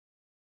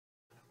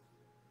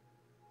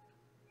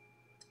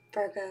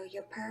Virgo,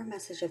 your power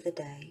message of the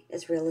day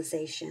is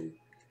realization.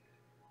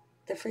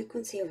 The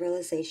frequency of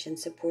realization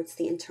supports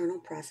the internal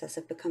process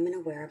of becoming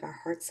aware of our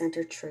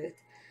heart-centered truth,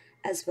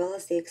 as well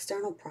as the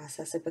external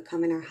process of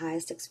becoming our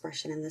highest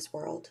expression in this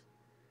world.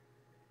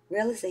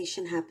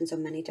 Realization happens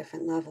on many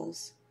different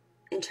levels.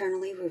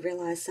 Internally, we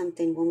realize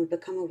something when we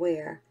become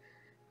aware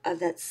of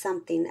that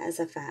something as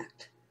a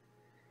fact.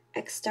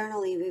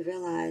 Externally, we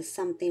realize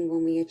something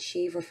when we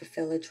achieve or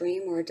fulfill a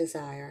dream or a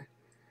desire.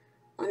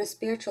 On a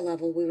spiritual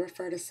level, we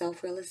refer to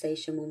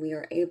self-realization when we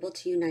are able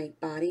to unite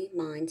body,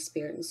 mind,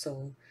 spirit, and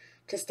soul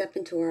to step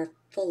into our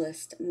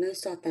fullest,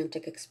 most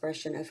authentic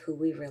expression of who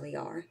we really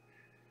are.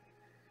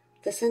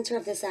 The center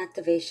of this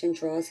activation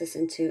draws us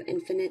into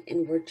infinite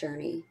inward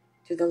journey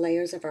through the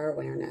layers of our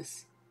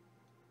awareness.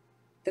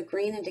 The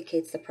green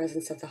indicates the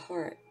presence of the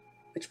heart,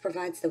 which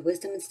provides the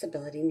wisdom and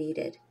stability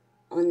needed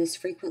on this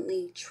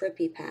frequently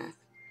trippy path.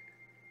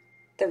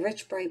 The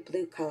rich bright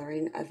blue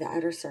coloring of the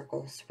outer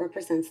circles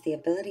represents the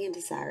ability and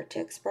desire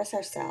to express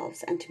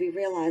ourselves and to be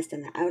realized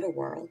in the outer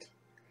world.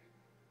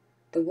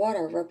 The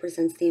water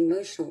represents the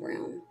emotional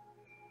realm,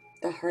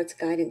 the heart's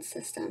guidance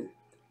system,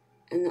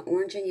 and the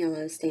orange and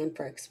yellow stand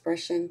for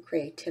expression,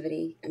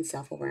 creativity, and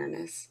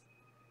self-awareness.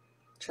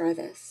 Try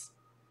this.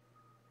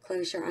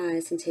 Close your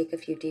eyes and take a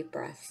few deep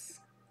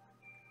breaths.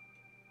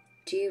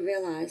 Do you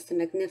realize the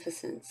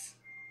magnificence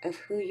of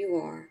who you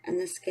are and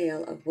the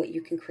scale of what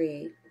you can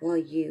create while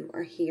you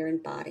are here in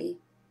body?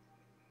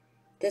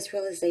 This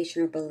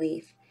realization or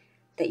belief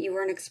that you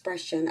are an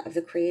expression of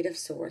the creative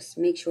source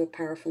makes you a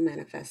powerful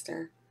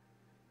manifester.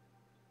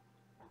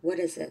 What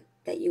is it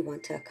that you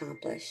want to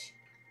accomplish?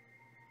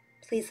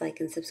 Please like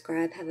and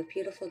subscribe. Have a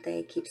beautiful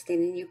day. Keep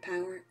standing in your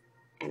power,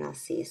 and I'll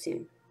see you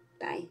soon.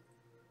 Bye.